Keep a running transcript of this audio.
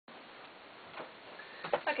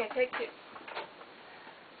Okay, take 2.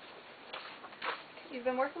 You've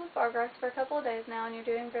been working with bar graphs for a couple of days now and you're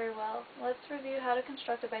doing very well. Let's review how to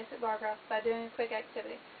construct a basic bar graph by doing a quick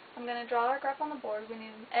activity. I'm going to draw our graph on the board. We need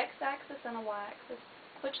an x-axis and a y-axis.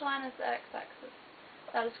 Which line is the x-axis?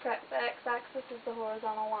 That is correct. The x-axis is the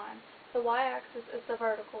horizontal line. The y-axis is the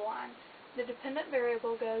vertical line. The dependent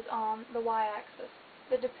variable goes on the y-axis.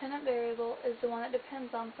 The dependent variable is the one that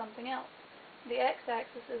depends on something else. The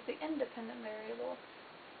x-axis is the independent variable.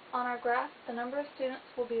 On our graph, the number of students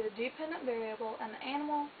will be the dependent variable and the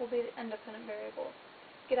animal will be the independent variable.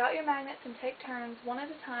 Get out your magnets and take turns, one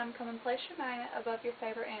at a time. Come and place your magnet above your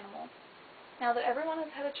favorite animal. Now that everyone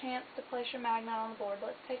has had a chance to place your magnet on the board,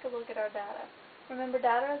 let's take a look at our data. Remember,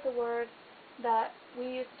 data is the word that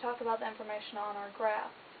we use to talk about the information on our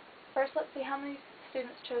graph. First, let's see how many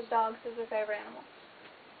students chose dogs as their favorite animal.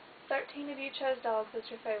 13 of you chose dogs as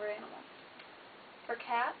your favorite animal. For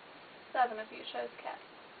cats, 7 of you chose cats.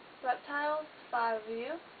 Reptiles, 5 of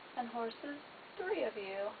you, and horses, 3 of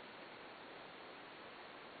you.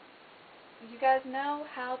 You guys know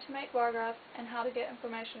how to make bar graphs and how to get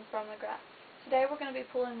information from the graph. Today we're going to be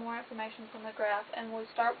pulling more information from the graph, and we'll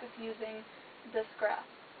start with using this graph.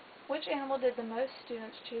 Which animal did the most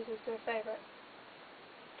students choose as their favorite?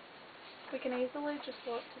 We can easily just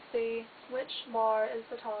look to see which bar is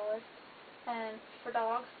the tallest, and for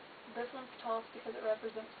dogs, this one's the tallest because it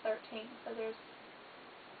represents 13, so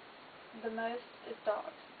the most is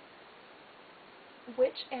dogs.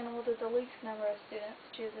 Which animal did the least number of students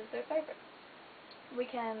choose as their favorite? We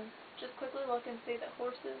can just quickly look and see that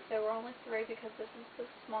horses, there were only 3 because this is the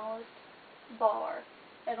smallest bar.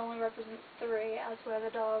 It only represents 3, as where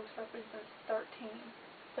the dogs represents 13.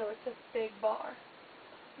 So it's a big bar.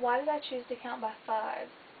 Why did I choose to count by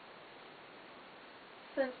 5s?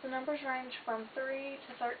 Since the numbers range from 3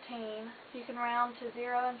 to 13, you can round to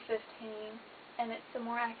 0 and 15, and it's a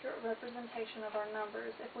more accurate representation of our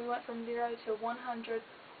numbers. If we went from 0 to 100,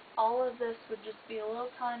 all of this would just be a little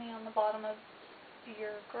tiny on the bottom of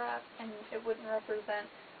your graph, and it wouldn't represent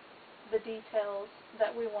the details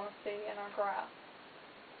that we want to see in our graph.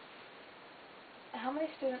 How many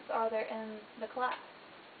students are there in the class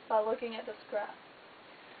by looking at this graph?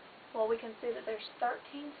 Well, we can see that there's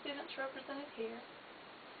 13 students represented here,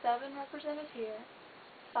 7 represented here,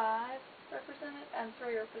 5 represented, and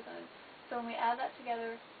 3 represented. So when we add that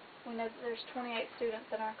together, we know that there's 28 students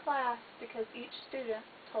in our class because each student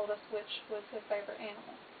told us which was their favorite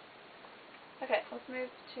animal. Okay, let's move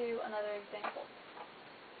to another example.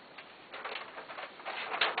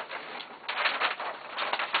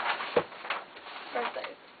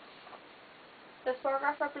 Birthdays. This bar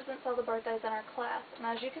graph represents all the birthdays in our class, and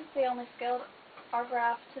as you can see, I only scaled our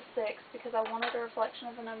graph to 6 because I wanted a reflection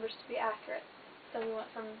of the numbers to be accurate. So we went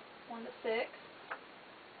from 1 to 6.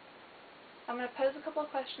 I'm going to pose a couple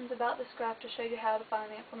of questions about this graph to show you how to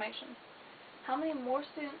find the information. How many more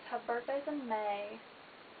students have birthdays in May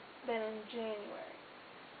than in January?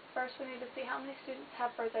 First, we need to see how many students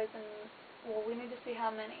have birthdays we need to see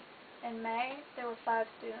how many. In May, there were 5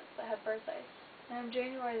 students that had birthdays, and in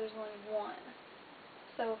January, there's only 1.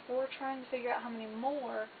 So if we're trying to figure out how many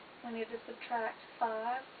more, we need to subtract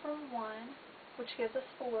 5 from 1, which gives us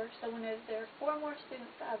 4, so we know that there are 4 more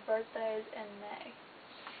students that have birthdays in May.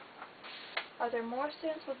 Are there more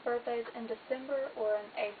students with birthdays in December or in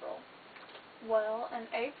April? Well, in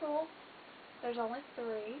April, there's only 3,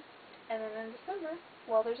 and then in December,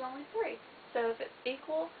 well, there's only 3. So if it's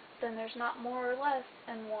equal, then there's not more or less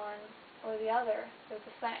in one or the other. They're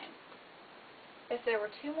the same. If there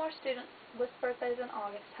were 2 more students with birthdays in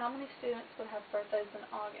August, how many students would have birthdays in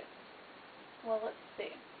August? Well, let's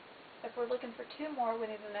see. If we're looking for 2 more, we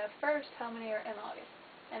need to know first how many are in August.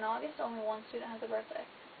 In August, only 1 student has a birthday.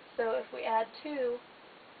 So if we add 2,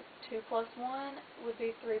 2 plus 1 would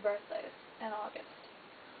be 3 birthdays in August.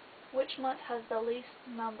 Which month has the least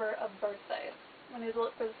number of birthdays? We need to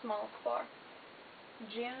look for the smallest bar.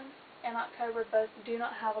 June and October both do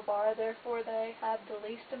not have a bar, therefore they have the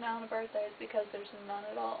least amount of birthdays because there's none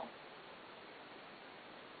at all.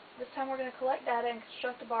 This time we're going to collect data and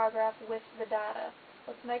construct a bar graph with the data.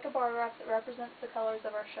 Let's make a bar graph that represents the colors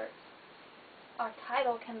of our shirts. Our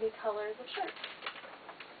title can be colors of shirts.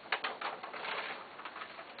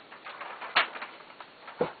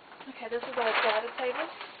 Okay, this is our data table,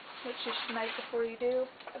 which you should make before you do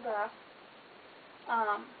a graph.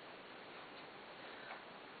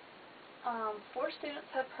 4 students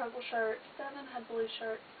had purple shirts, 7 had blue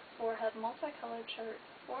shirts, 4 had multicolored shirts,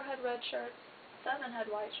 4 had red shirts, 7 had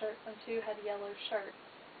white shirts, and 2 had yellow shirts.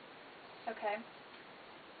 Okay,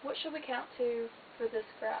 what should we count to for this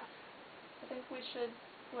graph? I think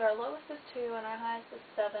our lowest is 2 and our highest is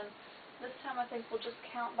 7, This time I think we'll just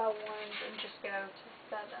count by ones and just go to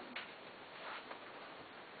 7.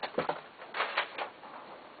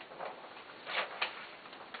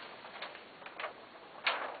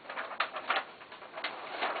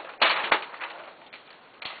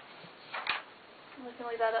 We can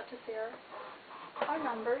leave that up to see our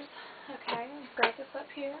numbers. Okay, graph this up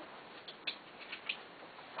here.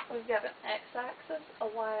 We've got an x-axis, a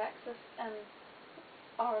y-axis, and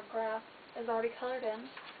our graph is already colored in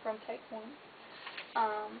from take 1.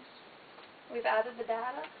 We've added the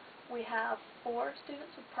data. We have 4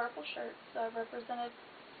 students with purple shirts, so I've represented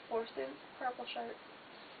 4 students with purple shirts,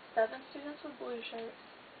 7 students with blue shirts,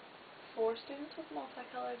 4 students with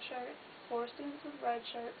multicolored shirts, 4 students with red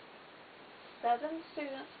shirts, 7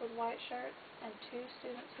 students with white shirts, and 2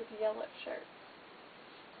 students with yellow shirts.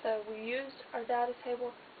 So we used our data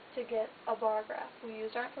table to get a bar graph. We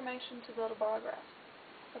used our information to build a bar graph.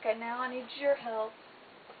 Okay, now I need your help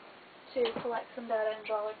to collect some data and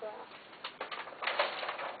draw a graph.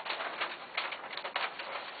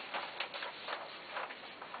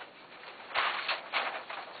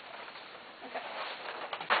 Okay.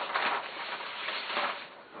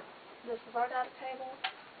 This is our data table,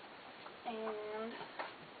 and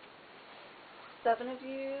 7 of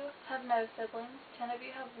you have no siblings, 10 of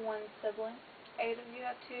you have 1 sibling, 8 of you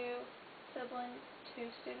have 2 siblings,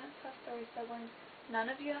 2 students have 3 siblings, none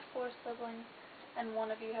of you have 4 siblings, and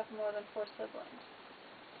 1 of you have more than 4 siblings.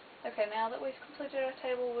 Okay, now that we've completed our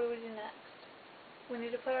table, what do we do next? We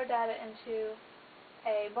need to put our data into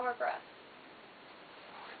a bar graph.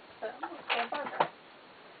 So, let's do a bar graph.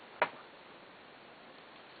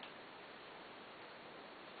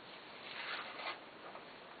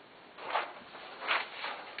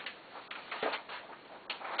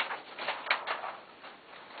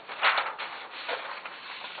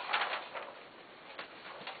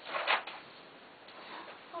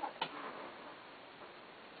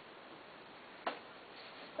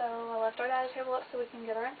 So I left our data table up so we can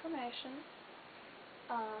get our information.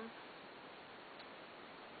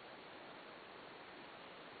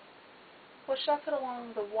 What should I put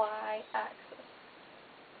along the y-axis?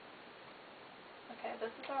 Okay, this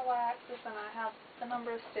is our y-axis, and I have the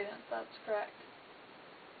number of students. That's correct.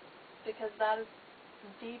 Because that is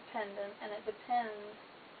dependent, and it depends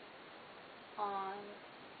on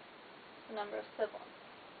the number of siblings.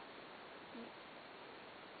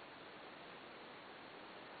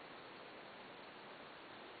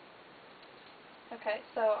 Okay,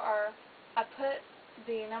 so I put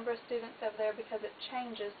the number of students over there because it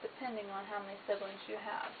changes depending on how many siblings you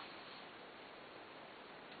have.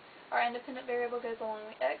 Our independent variable goes along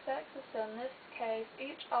the x-axis, so in this case,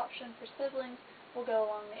 each option for siblings will go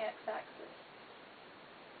along the x-axis.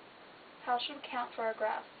 How should we count for our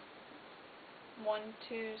graph? 1,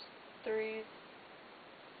 2s, 3s.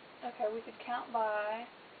 Okay, we could count by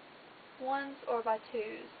 1s or by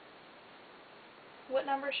 2s. What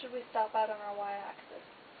number should we stop at on our y-axis?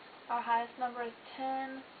 Our highest number is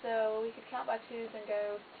 10, so we could count by 2s and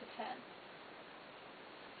go to 10.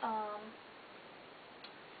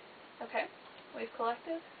 Okay, we've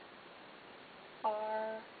collected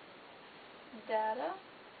our data,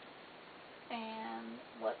 and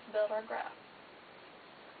let's build our graph.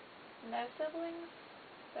 No siblings,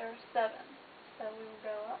 there are 7, so we will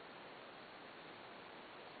go up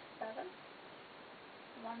 7.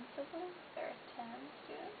 1 sibling, there are 10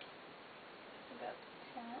 students. We'll go up to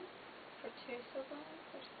 10. For 2 siblings,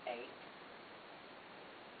 there's 8.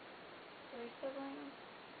 3 siblings,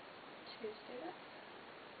 2 students.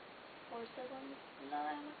 4 siblings,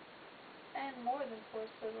 none. And more than 4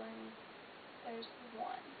 siblings, there's 1.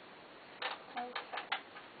 Okay.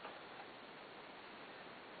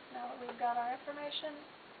 Now that we've got our information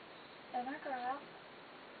in our graph,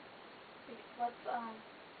 let's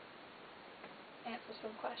answer some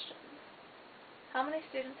questions. How many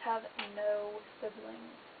students have no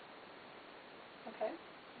siblings? Okay,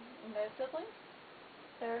 no siblings?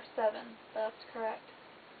 There are 7. That's correct.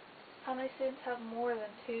 How many students have more than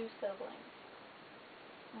 2 siblings?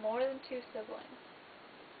 More than 2 siblings.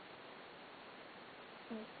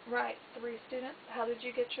 Right, 3 students. How did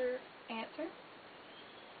you get your answer?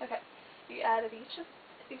 Okay, you added each of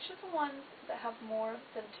the ones that have more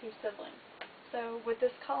than 2 siblings. So would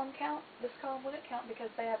this column count? This column wouldn't count because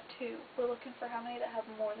they have 2. We're looking for how many that have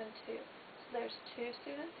more than 2. So there's 2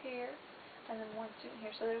 students here, and then 1 student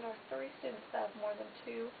here. So there's our 3 students that have more than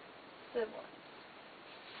 2 siblings.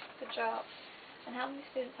 Good job. And how many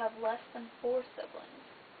students have less than 4 siblings?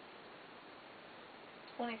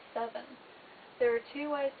 27. There are 2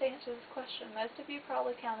 ways to answer this question. Most of you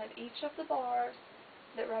probably counted each of the bars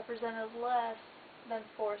that represented less than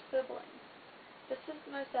 4 siblings. This is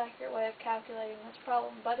the most accurate way of calculating this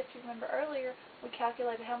problem, but if you remember earlier, we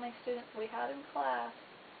calculated how many students we had in class,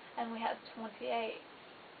 and we had 28.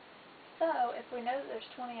 So, if we know that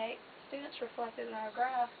there's 28 students reflected in our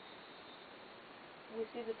graph, we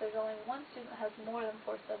see that there's only one student that has more than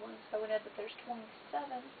 4 siblings, so we know that there's 27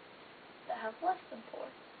 that have less than 4.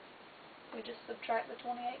 We just subtract the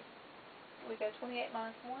 28. We go 28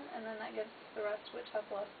 minus 1, and then that gives us the rest, which have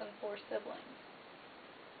less than 4 siblings.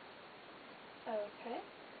 Okay.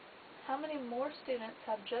 How many more students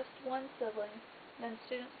have just one sibling than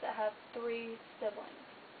students that have 3 siblings?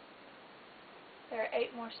 There are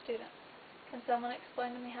 8 more students. Can someone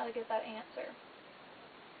explain to me how to get that answer?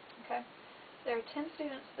 Okay. There are 10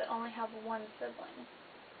 students that only have one sibling.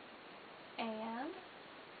 And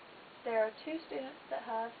there are 2 students that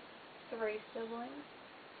have 3 siblings.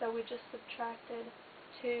 So we just subtracted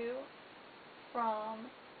 2 from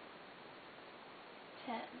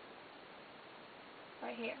 10.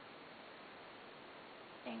 Right here.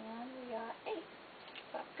 And we got 8.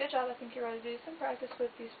 So, good job. I think you're ready to do some practice with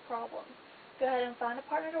these problems. Go ahead and find a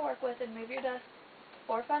partner to work with and move your desk,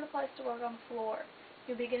 or find a place to work on the floor.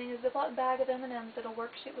 You'll be getting a Ziploc bag of M&Ms and a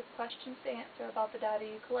worksheet with questions to answer about the data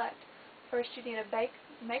you collect. First, you need to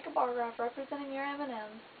make a bar graph representing your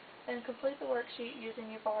M&Ms, then complete the worksheet using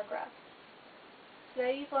your bar graph.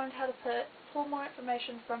 Today you've learned how to pull more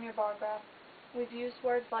information from your bar graph. We've used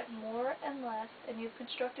words like more and less, and you've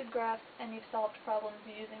constructed graphs, and you've solved problems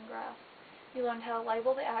using graphs. You learned how to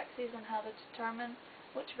label the axes and how to determine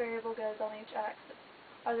which variable goes on each axis.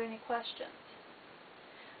 Are there any questions?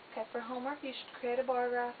 Okay, for homework you should create a bar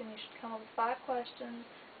graph, and you should come up with 5 questions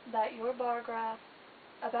about your bar graph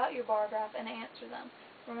and answer them.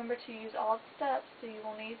 Remember to use all the steps, so you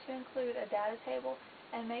will need to include a data table,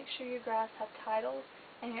 and make sure your graphs have titles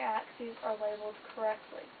and your axes are labeled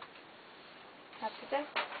correctly. Have a good day.